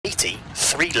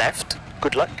3 left,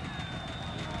 good luck.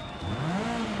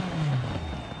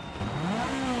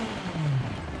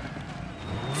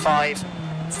 Five,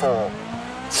 4,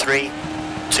 3,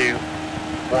 2,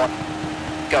 1,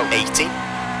 go. 80,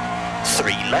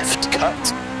 3 left,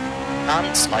 cut,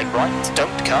 and slide right,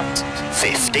 don't cut.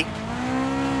 50,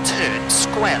 turn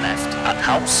square left at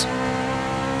house,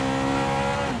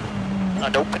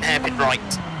 and open hairpin right.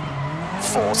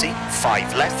 40,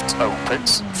 5 left,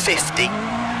 opens. 50,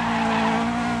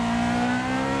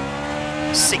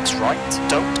 6 right,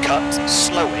 don't cut,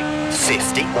 slowing.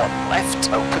 50, 1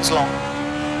 left, opens long.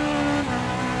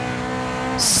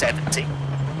 70,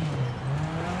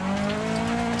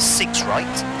 6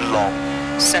 right, long.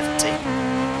 70,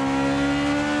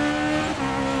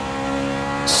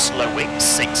 slowing.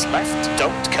 6 left,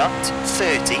 don't cut.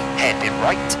 30, hairpin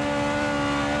right.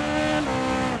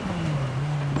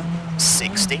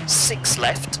 60, 6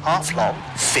 left, half long.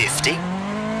 50,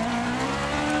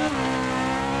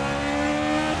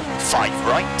 5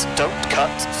 right, don't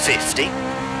cut. 50,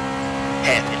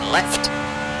 hairpin left,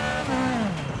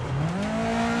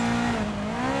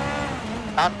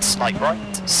 and slide right.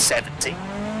 70,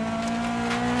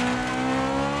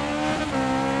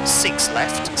 6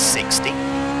 left. 60,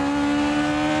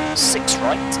 6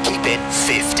 right, keep in.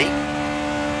 50,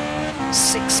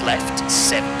 6 left.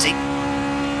 70,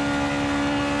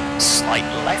 slide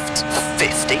left.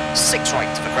 50, 6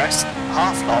 right to the crest,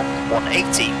 half long.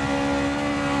 180,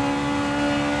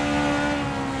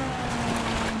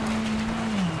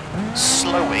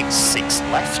 slowing. 6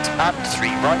 left and 3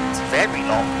 right, very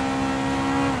long.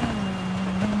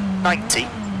 90,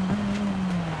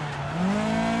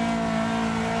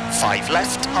 5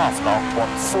 left, half long.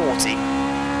 140,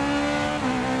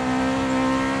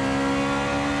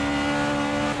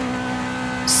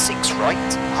 6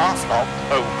 right, half long,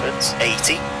 opens.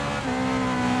 80,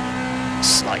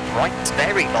 slide right,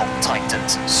 very long,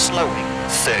 tightens, slowing.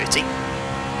 30,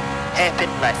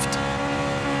 hairpin left.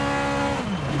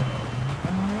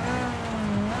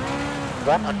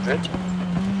 100,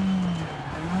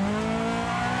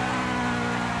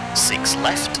 6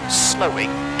 left, slowing.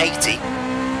 80,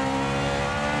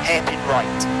 hairpin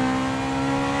right.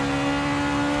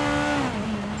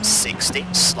 60,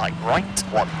 slide right.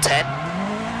 110,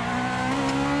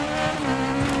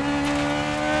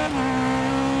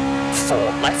 4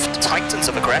 left, tightens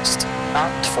of a crest,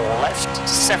 and 4 left.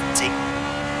 70,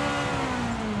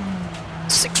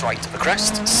 6 right of the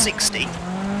crest. 60,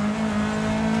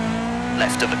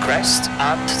 left of the crest,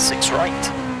 and 6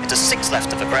 right. Into 6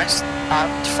 left of the crest,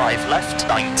 and 5 left.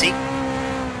 90,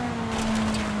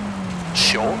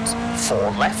 short.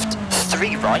 4 left,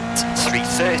 3 right.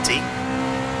 330,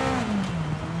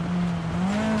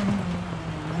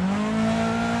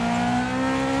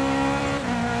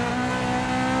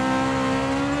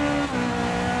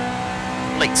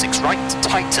 late 6 right,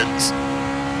 tightens,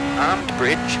 and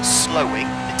bridge, slowing.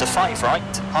 Into 5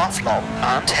 right, half long,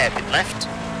 and hairpin left.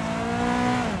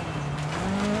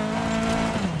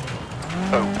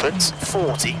 Opens.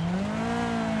 40,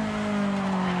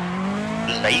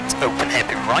 late, open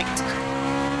hairpin right,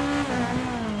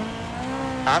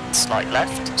 and slide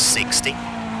left. 60,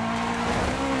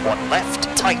 1 left,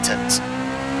 tightens.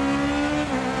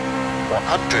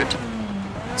 100,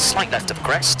 slight left of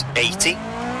crest. 80,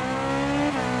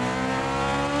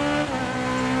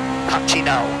 patchy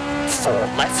now. 4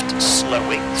 left,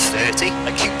 slowing. 30,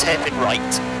 acute hairpin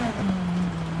right,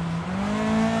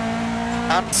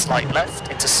 and slight left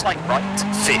into slight right.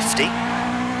 50,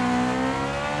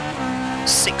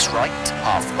 6 right,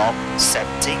 half long.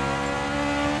 70,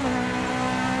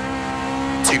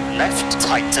 2 left,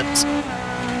 tightens.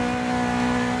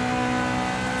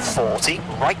 40,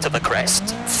 right of the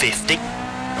crest. 50,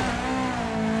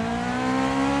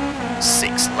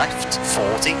 6 left.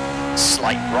 40,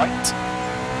 slight right,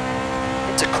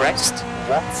 into crest.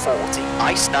 140,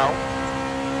 ice now.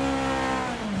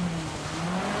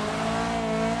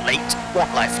 Late,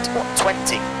 1 left.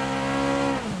 120,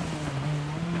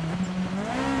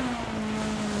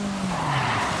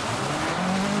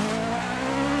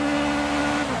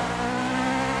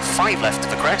 5 left of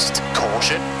the crest,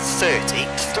 caution. 30,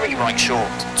 3 right short.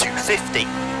 250,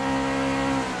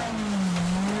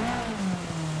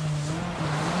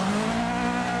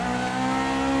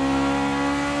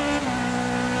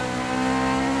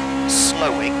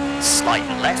 slowing. Slight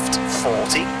left.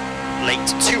 40, late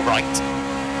 2 right,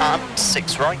 and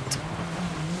 6 right,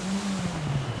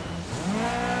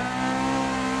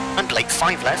 and late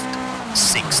 5 left.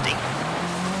 60,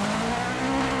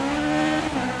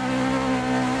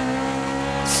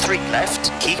 3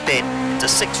 left, keep in, into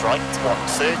 6 right.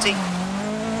 130,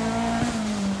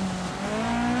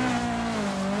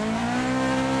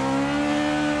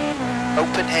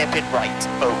 open hairpin right,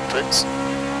 opens.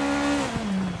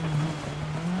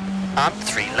 And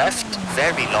 3 left,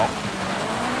 very long.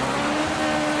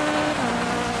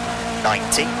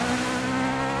 90.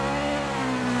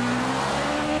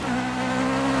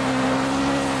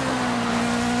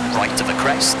 Right of a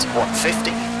crest,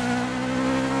 150.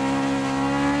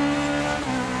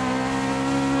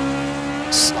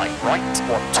 Slight right,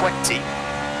 120.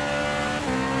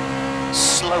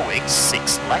 Slowing,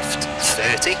 6 left,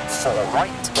 30, 4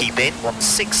 right, keep in,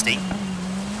 160.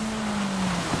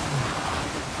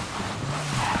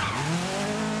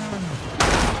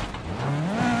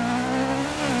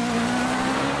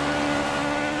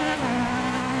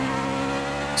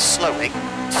 Slowing,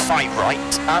 5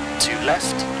 right and 2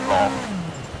 left, long.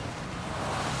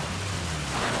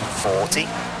 40.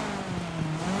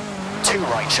 2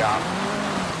 right sharp.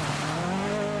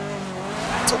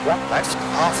 To 1 left,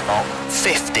 half long,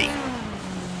 50.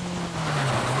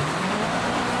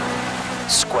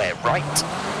 Square right.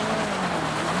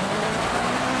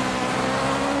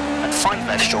 And 5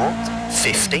 left short,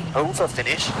 50, over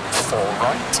finish, 4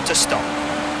 right to stop.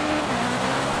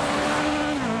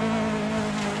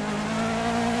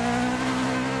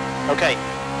 Okay,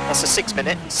 that's a 6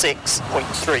 minute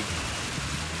 6.3.